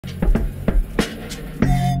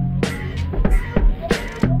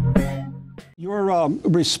Your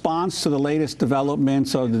response to the latest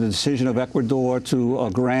developments of the decision of Ecuador to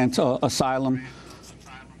grant asylum?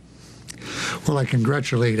 Well, I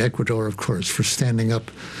congratulate Ecuador, of course, for standing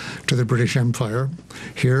up to the British Empire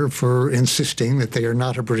here, for insisting that they are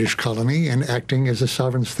not a British colony and acting as a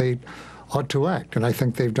sovereign state ought to act. And I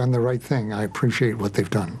think they've done the right thing. I appreciate what they've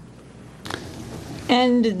done.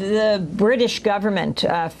 And the British government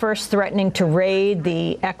first threatening to raid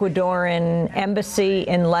the Ecuadorian embassy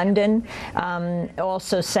in London,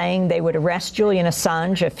 also saying they would arrest Julian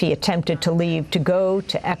Assange if he attempted to leave to go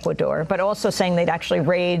to Ecuador, but also saying they'd actually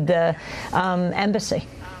raid the embassy.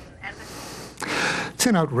 It's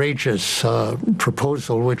an outrageous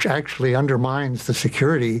proposal which actually undermines the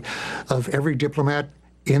security of every diplomat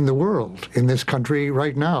in the world, in this country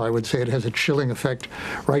right now. I would say it has a chilling effect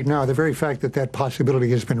right now, the very fact that that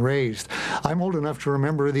possibility has been raised. I'm old enough to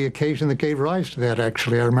remember the occasion that gave rise to that,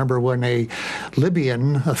 actually. I remember when a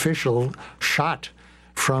Libyan official shot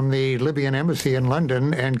from the Libyan embassy in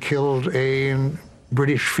London and killed a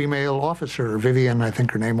British female officer, Vivian, I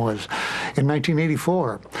think her name was, in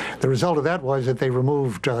 1984. The result of that was that they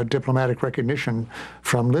removed diplomatic recognition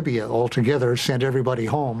from Libya altogether, sent everybody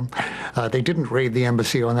home. They didn't raid the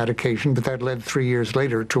embassy on that occasion, but that led 3 years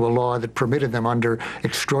later to a law that permitted them under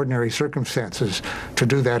extraordinary circumstances to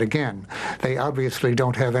do that again. They obviously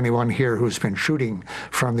don't have anyone here who's been shooting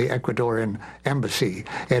from the Ecuadorian embassy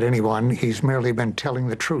at anyone. He's merely been telling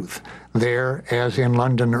the truth there, as in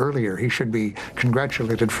London earlier. He should be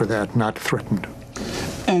congratulated for that, not threatened.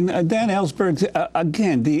 And Dan Ellsberg,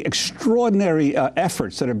 again, the extraordinary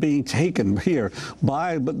efforts that are being taken here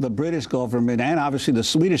by the British government and obviously the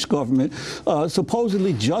Swedish government,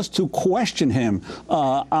 supposedly just to question him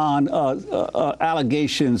on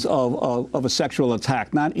allegations of a sexual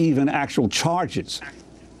attack, not even actual charges.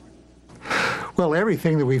 Well,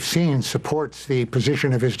 everything that we've seen supports the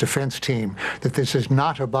position of his defense team, that this is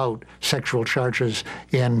not about sexual charges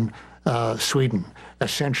in Sweden,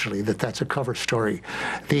 essentially, that's a cover story.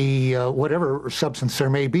 The whatever substance there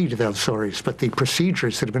may be to those stories, but the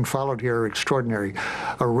procedures that have been followed here are extraordinary.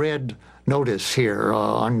 A red notice here,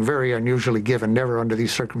 very unusually given, never under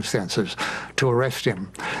these circumstances, to arrest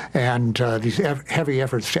him, and these heavy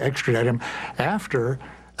efforts to extradite him after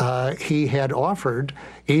he had offered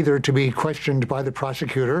either to be questioned by the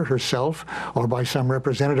prosecutor herself or by some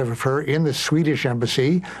representative of her in the Swedish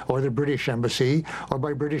embassy or the British embassy or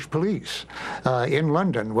by British police in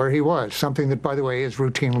London, where he was, something that, by the way, is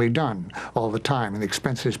routinely done all the time, and the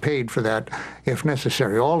expenses paid for that if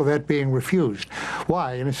necessary. All of that being refused.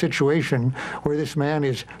 Why? In a situation where this man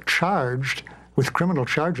is charged with criminal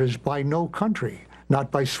charges by no country. Not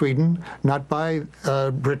by Sweden, not by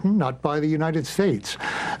Britain, not by the United States,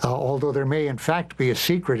 although there may in fact be a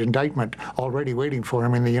secret indictment already waiting for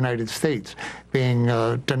him in the United States, being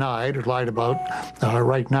denied or lied about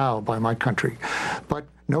right now by my country. But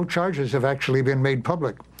no charges have actually been made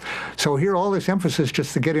public. So here, all this emphasis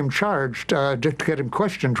just to get him charged, to get him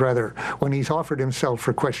questioned, rather, when he's offered himself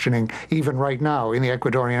for questioning, even right now in the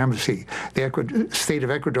Ecuadorian embassy. The state of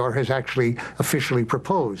Ecuador has actually officially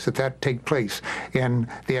proposed that that take place in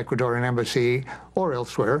the Ecuadorian embassy or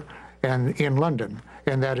elsewhere, and in London,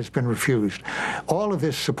 and that has been refused. All of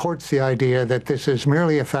this supports the idea that this is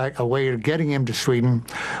merely a way of getting him to Sweden,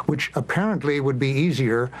 which apparently would be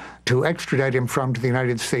easier to extradite him from to the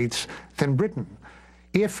United States than Britain.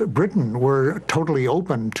 If Britain were totally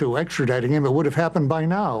open to extraditing him, it would have happened by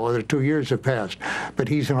now, or 2 years have passed. But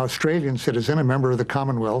he's an Australian citizen, a member of the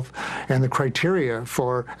Commonwealth, and the criteria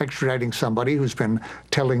for extraditing somebody who's been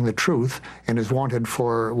telling the truth and is wanted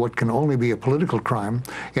for what can only be a political crime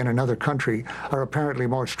in another country are apparently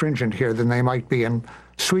more stringent here than they might be in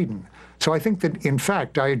Sweden. So I think that, in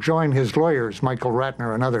fact, I join his lawyers, Michael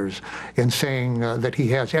Ratner and others, in saying that he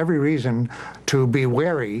has every reason to be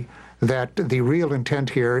wary that the real intent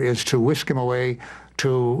here is to whisk him away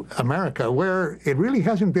to America, where it really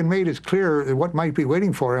hasn't been made as clear what might be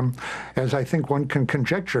waiting for him as I think one can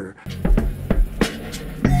conjecture.